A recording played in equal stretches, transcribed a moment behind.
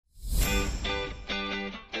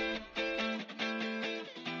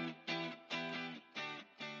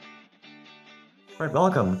Right,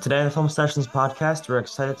 welcome. Today on the Film Sessions podcast, we're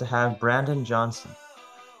excited to have Brandon Johnson.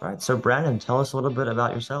 All right, so Brandon, tell us a little bit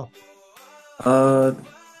about yourself. Uh,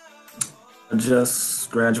 I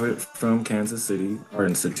just graduated from Kansas City Art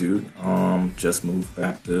Institute. Just moved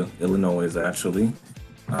back to Illinois actually.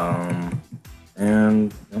 Um,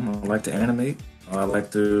 and I like to animate. I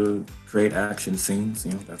like to create action scenes.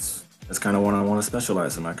 That's kind of what I want to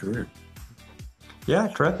specialize in my career. Yeah,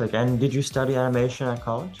 terrific. And did you study animation at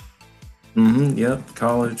college? Yep.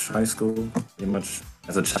 College, high school, pretty much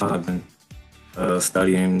as a child, I've been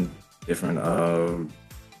studying different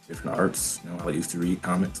different arts. I used to read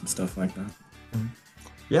comics and stuff like that. Mhm.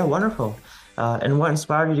 Yeah, wonderful. And what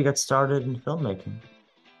inspired you to get started in filmmaking?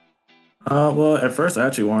 Well, at first I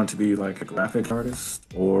actually wanted to be like a graphic artist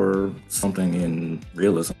or something in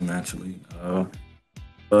realism, actually.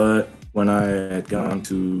 But when I had gone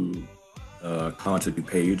to college at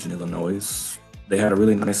DuPage in Illinois, they had a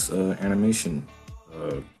really nice animation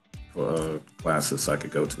uh, classes I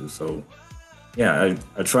could go to. So yeah,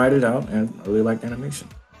 I tried it out and I really liked animation.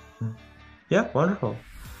 Mhm. Yeah, wonderful.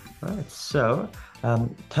 All right, so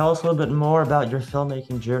tell us a little bit more about your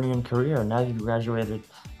filmmaking journey and career. Now you've graduated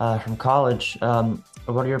from college,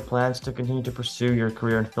 what are your plans to continue to pursue your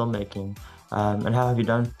career in filmmaking? And how have you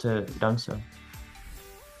done so?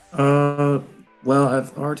 Uh, well,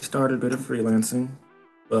 I've already started a bit of freelancing,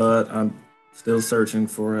 but I'm still searching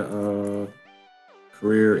for a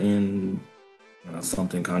career in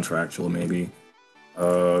something contractual, maybe.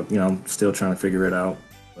 I'm still trying to figure it out,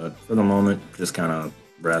 but for the moment, just kind of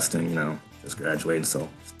resting. Just graduating, so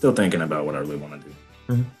still thinking about what I really want to do.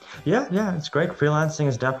 Mhm. Yeah, yeah, it's great. Freelancing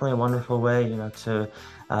is definitely a wonderful way, to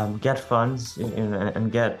get funds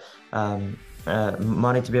and get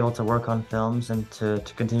money to be able to work on films and to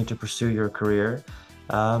continue to pursue your career.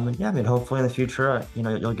 And yeah, I mean, hopefully in the future,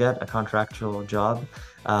 you'll get a contractual job,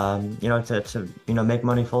 to make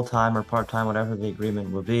money full time or part time, whatever the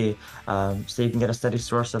agreement will be, so you can get a steady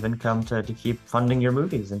source of income to keep funding your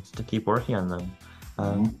movies and to keep working on them.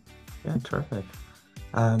 Um, Mhm. yeah, terrific.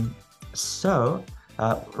 Um, so.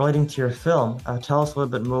 Relating to your film, tell us a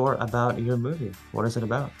little bit more about your movie. What is it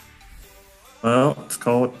about? Well, it's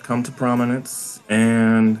called "Come to Prominence,"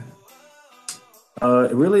 and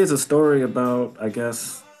it really is a story about, I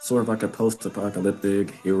guess, sort of like a post-apocalyptic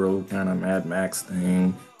hero kind of Mad Max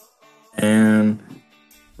thing, and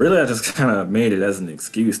really, I just kind of made it as an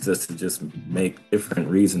excuse just to just make different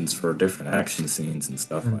reasons for different action scenes and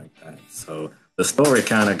stuff Mm, like that. So the story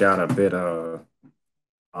kind of got a bit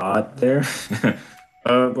odd there,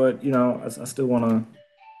 but I still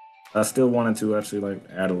I still wanted to actually like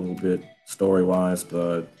add a little bit story wise,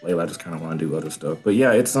 but lately I just kind of want to do other stuff. But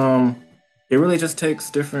yeah, it really just takes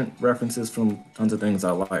different references from tons of things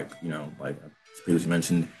I like. Like I previously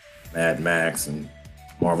mentioned, Mad Max and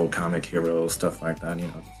Marvel comic heroes, stuff like that. I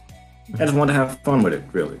mm, just want to have fun with it,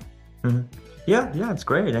 really. mm. Yeah, yeah, it's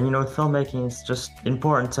great. And with filmmaking, it's just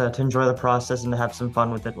important to enjoy the process and to have some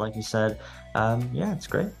fun with it, like you said. Yeah, it's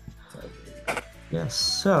great. Yeah,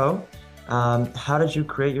 so how did you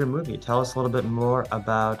create your movie? Tell us a little bit more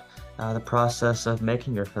about the process of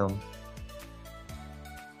making your film.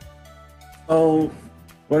 So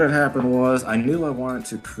what had happened was I knew I wanted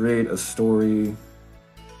to create a story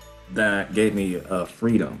that gave me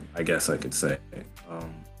freedom, I guess I could say.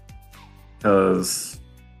 Because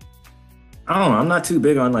I don't know, I'm not too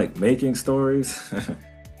big on like making stories.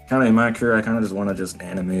 Kind of in my career, I kind of just want to just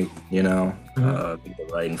animate, Hmm. do the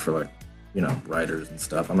writing for like, writers and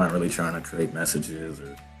stuff. I'm not really trying to create messages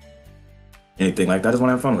or anything like that. I just want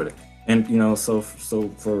to have fun with it. And so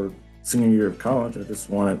for senior year of college, I just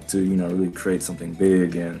wanted to really create something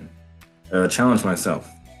big and challenge myself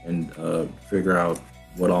and figure out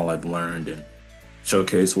what all I've learned and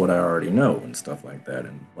showcase what I already know and stuff like that,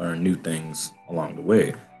 and learn new things along the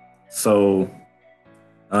way. So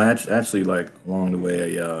actually, like along the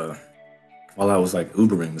way, while I was like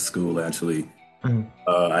Ubering to school, actually, Hmm.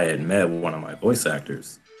 I had met one of my voice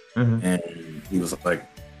actors, Hmm. and he was like,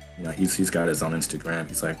 he's got his own Instagram.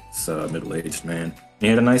 He's like this middle-aged man. He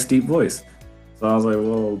had a nice deep voice, so I was like,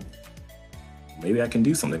 well, maybe I can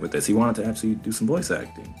do something with this. He wanted to actually do some voice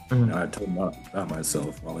acting. Hmm. I told him about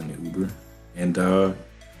myself while in the Uber, and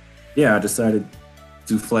yeah, I decided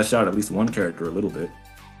to flesh out at least one character a little bit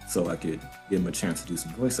so I could give him a chance to do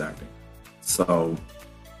some voice acting. So,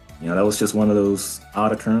 that was just one of those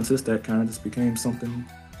odd occurrences that kind of just became something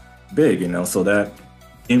big, so that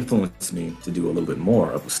influenced me to do a little bit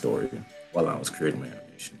more of a story while I was creating my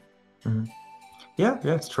animation. Hmm. Yeah,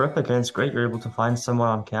 yeah, it's terrific, and it's great you're able to find someone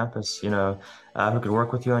on campus, who could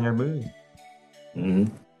work with you on your movie. Hmm.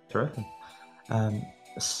 Terrific. Um,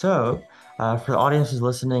 So, for the audiences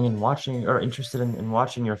listening and watching or interested in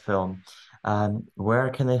watching your film, where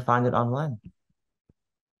can they find it online?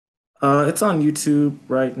 It's on YouTube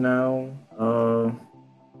right now. I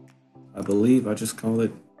believe I just call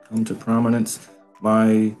it Come to Prominence.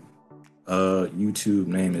 My YouTube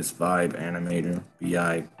name is Vibe Animator,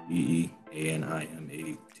 Vibeanimator.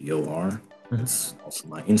 Mhm. It's also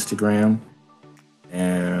my Instagram.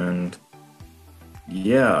 And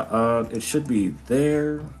yeah, it should be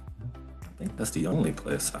there. I think that's the only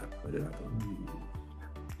place I put it, I believe.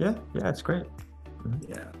 Yeah, yeah, it's great. Mhm.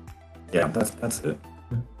 Yeah. Yeah, that's it.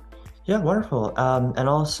 Mhm. Yeah, wonderful. And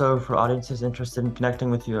also for audiences interested in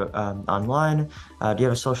connecting with you online, do you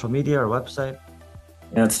have a social media or website?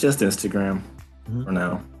 Yeah, it's just Instagram for Mhm.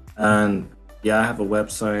 now. And yeah, I have a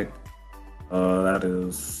website. That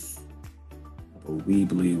is a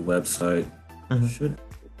Weebly website. Mhm. Should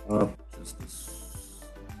up just this.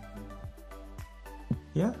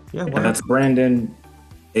 Yeah, yeah, Yeah, that's wonderful. Brandon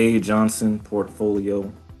A. Johnson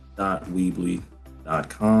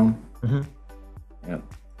portfolio.weebly.com. Mhm. Yeah,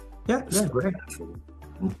 Yeah, just yeah, spelled great. naturally.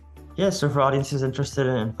 Yeah, so for audiences interested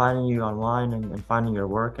in finding you online and finding your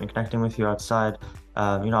work and connecting with you outside,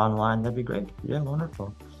 online, that'd be great. Yeah,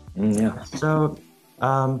 wonderful. Yeah. So,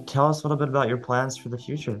 tell us a little bit about your plans for the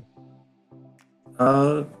future.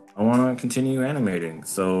 Uh, I want to continue animating.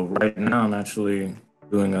 So right now I'm actually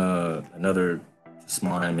doing another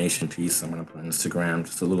small animation piece. I'm gonna put on Instagram,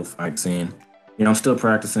 just a little fight scene. I'm still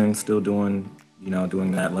practicing, still doing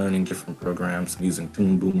that, learning different programs. I'm using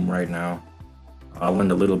Toon Boom right now. I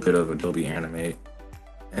learned a little bit of Adobe Animate,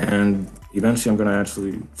 and eventually I'm gonna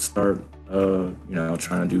actually start,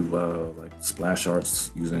 trying to do like splash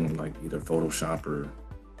arts using like either Photoshop or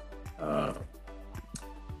uh,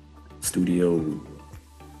 Studio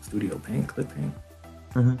Studio Paint, Clip Paint.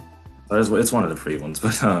 Hmm. So it's one of the free ones,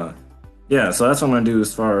 but yeah. So that's what I'm gonna do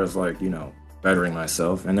as far as like bettering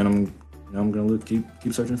myself, and then I'm gonna keep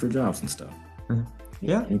searching for jobs and stuff. Hmm.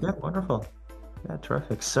 Yeah. Yeah, yeah, wonderful. Yeah,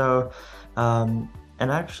 terrific. So, and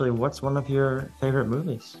actually, what's one of your favorite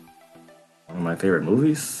movies? One of my favorite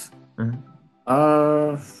movies. Hmm.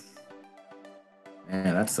 Uh,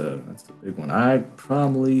 Man, that's a big one. I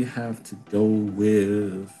probably have to go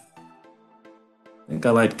with. I think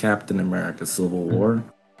I like Captain America: Civil Hmm. War.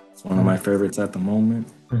 It's one of my Hmm. favorites at the moment.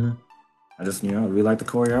 Hmm. I just really like the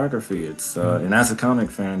choreography. It's Hmm. and as a comic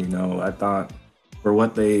fan, I thought for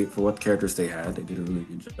what characters they had, they did a really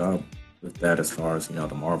good job with that as far as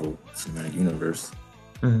the Marvel Cinematic Universe.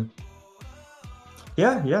 Hmm.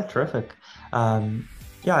 Yeah, yeah, terrific.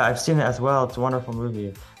 Yeah, I've seen it as well. It's a wonderful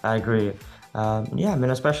movie. I agree. Yeah, I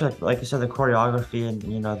mean, especially like you said, the choreography and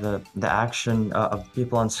the action of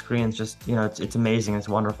people on screens, just it's amazing. It's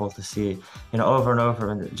wonderful to see, over and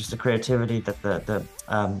over, and just the creativity that the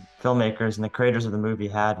filmmakers and the creators of the movie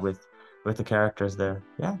had with the characters there.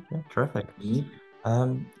 Yeah, yeah, terrific. Mhm.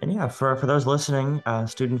 And yeah, for those listening,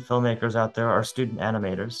 student filmmakers out there or student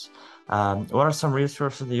animators, what are some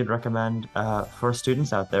resources that you'd recommend for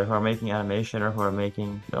students out there who are making animation or who are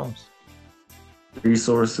making films?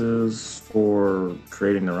 Resources for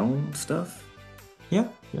creating their own stuff. Yeah,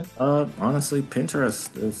 yeah. Honestly,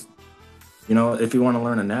 Pinterest is if you want to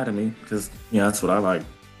learn anatomy, because that's what I like.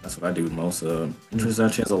 That's what I do most. Mhm. Pinterest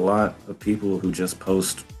actually has a lot of people who just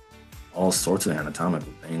post all sorts of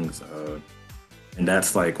anatomical things. And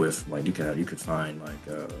that's like with like you could find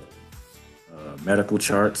like medical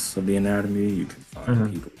charts of the anatomy. You can find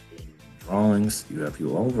Mhm. people doing drawings. You have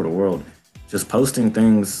people all over the world just posting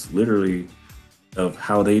things literally of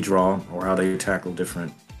how they draw or how they tackle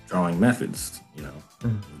different drawing methods.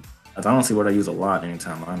 Mhm. That's honestly what I use a lot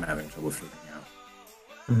anytime I'm having trouble figuring out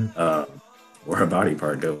Mhm. where a body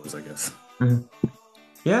part goes, I guess. Mhm.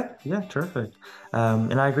 Yeah, yeah, terrific.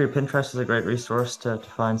 And I agree, Pinterest is a great resource to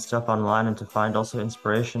find stuff online and to find also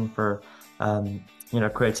inspiration for,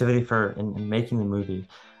 creativity in making the movie.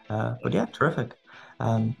 But yeah, terrific.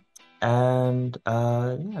 Um, and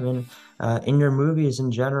yeah, I mean, in your movies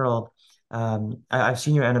in general, I've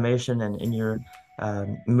seen your animation and in your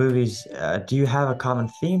movies. Do you have a common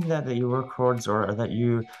theme that you work towards or that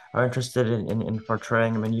you are interested in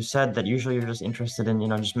portraying? I mean, you said that usually you're just interested in,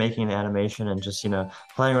 just making an animation and just,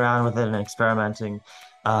 playing around with it and experimenting.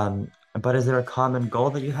 But is there a common goal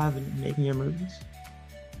that you have in making your movies?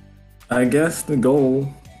 I guess the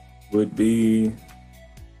goal would be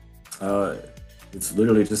uh, it's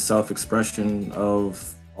literally just self-expression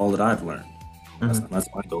of all that I've learned. Hmm. That's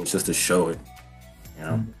my goal. It's just to show it. You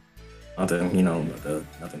know, Hmm. nothing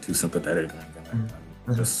nothing too sympathetic or anything like that.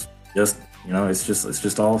 Hmm. Just it's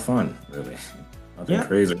just all fun, really. Nothing Yeah.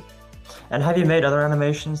 crazy. And have you made other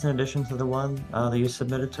animations in addition to the one that you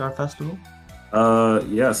submitted to our festival?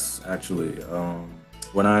 Yes, actually.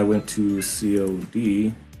 When I went to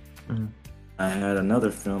COD, Mhm. I had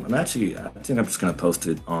another film. I think I'm just gonna post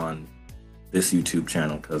it on this YouTube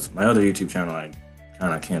channel because my other YouTube channel, I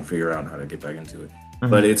kind of can't figure out how to get back into it.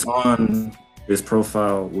 But Mhm. it's on this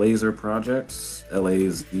profile, Laser Projects, Mhm.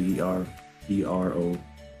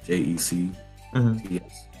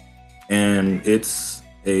 LAZERProjects, and it's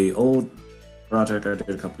a old project I did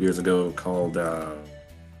a couple years ago called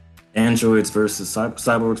Androids versus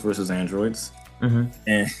Cyborgs versus Androids. Mhm.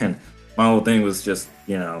 And my whole thing was just,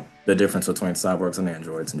 the difference between cyborgs and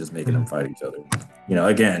androids and just making them Mhm. fight each other.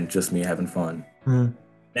 Again, just me having fun, Mhm.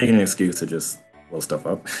 making an excuse to just blow stuff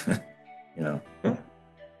up. you know. Yeah.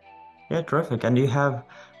 Yeah, terrific. And do you have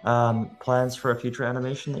plans for a future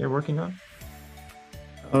animation that you're working on?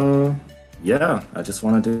 Uh, yeah, I just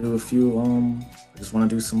want to do a few. I just want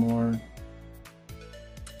to do some more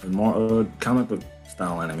comic book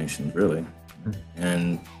style animations, really. Mhm.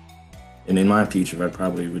 And in my future, I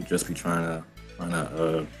probably would just be trying to find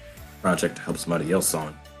a project to help somebody else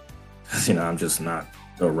on. 'Cause, I'm just not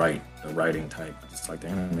the writing type. I just like to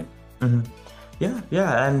animate. Mhm. Yeah,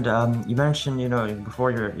 yeah. And you mentioned, before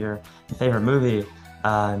your favorite movie,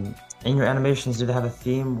 in your animations, do they have a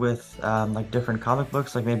theme with like different comic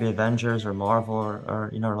books, like maybe Avengers or Marvel or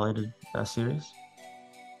related series?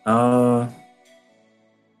 Uh,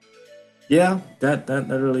 yeah, that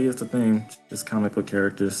really is the thing. Just comic book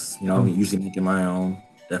characters, Mm. usually making my own,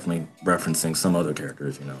 definitely referencing some other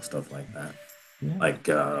characters, stuff like that. Yeah. Like,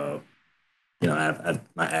 I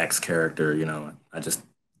my axe character, I just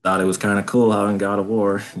thought it was kind of cool how in God of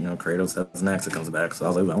War, Kratos has an axe that comes back. So I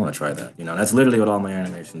was like, "Ooh, I want to try that." That's literally what all my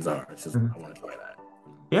animations are. It's just I Mhm. want to try that.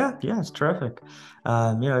 Yeah, yeah, it's terrific.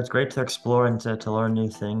 It's great to explore and to learn new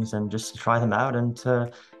things and just to try them out and to,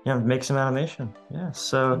 make some animation. Yeah.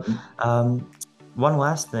 So, Mhm. um, one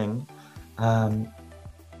last thing. Um,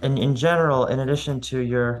 in general, in addition to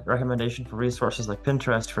your recommendation for resources like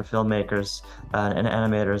Pinterest for filmmakers and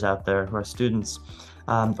animators out there who are students,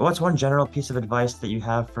 what's one general piece of advice that you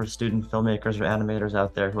have for student filmmakers or animators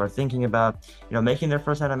out there who are thinking about, making their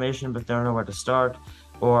first animation but don't know where to start,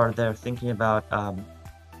 or they're thinking about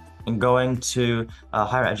going to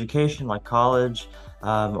higher education like college,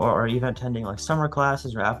 or even attending like summer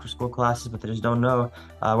classes or after school classes, but they just don't know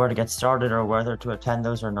where to get started or whether to attend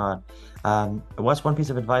those or not. What's one piece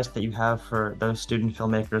of advice that you have for those student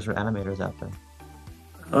filmmakers or animators out there?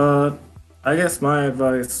 Uh, I guess my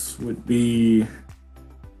advice would be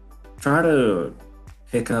try to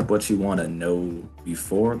pick up what you want to know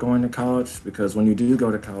before going to college because when you do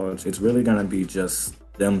go to college, it's really going to be just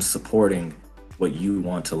them supporting what you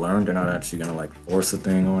want to learn. They're not actually going to like force a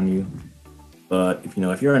thing on you. But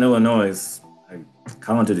if you're in Illinois,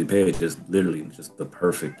 college at DuPage is literally just the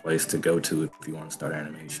perfect place to go to if you want to start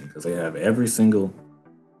animation because they have every single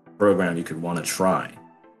program you could want to try.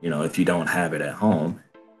 If you don't have it at home,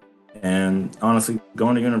 and honestly,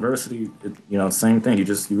 going to university, same thing. You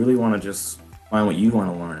really want to just find what you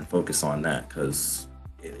want to learn and focus on that because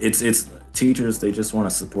it's teachers. They just want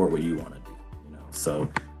to support what you want to do. So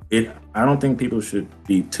I don't think people should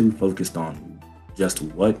be too focused on just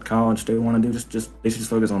what college they want to do. They should just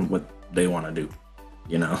focus on what they want to do.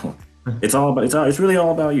 You know, it's really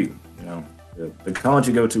all about you. The college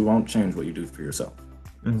you go to won't change what you do for yourself.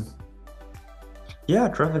 Yeah,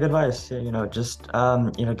 terrific advice. Yeah, just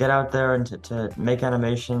get out there and to make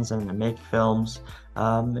animations and make films.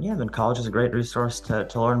 And yeah, then college is a great resource to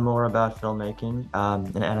learn more about filmmaking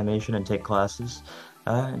and animation and take classes.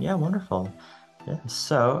 And yeah, wonderful. Yeah.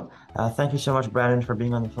 So, thank you so much, Brandon, for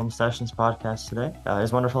being on the Film Sessions podcast today.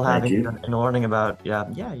 It's wonderful Thank having you you. and learning about, yeah.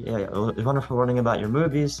 It's wonderful learning about your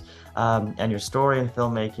movies, and your story in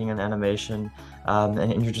filmmaking and animation,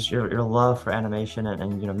 and your love for animation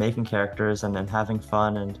and making characters and having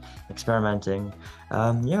fun and experimenting.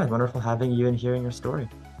 Yeah, it's wonderful having you and hearing your story.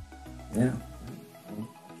 Yeah,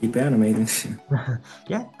 keep animating.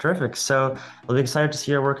 Yeah, terrific. So, we'll be excited to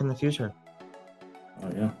see your work in the future. Oh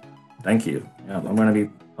yeah. Thank you. Yeah, I'm gonna be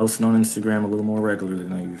posting on Instagram a little more regularly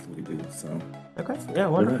than I usually do. So Okay. look Yeah,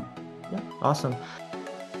 forward to wonderful. that. Yeah, awesome.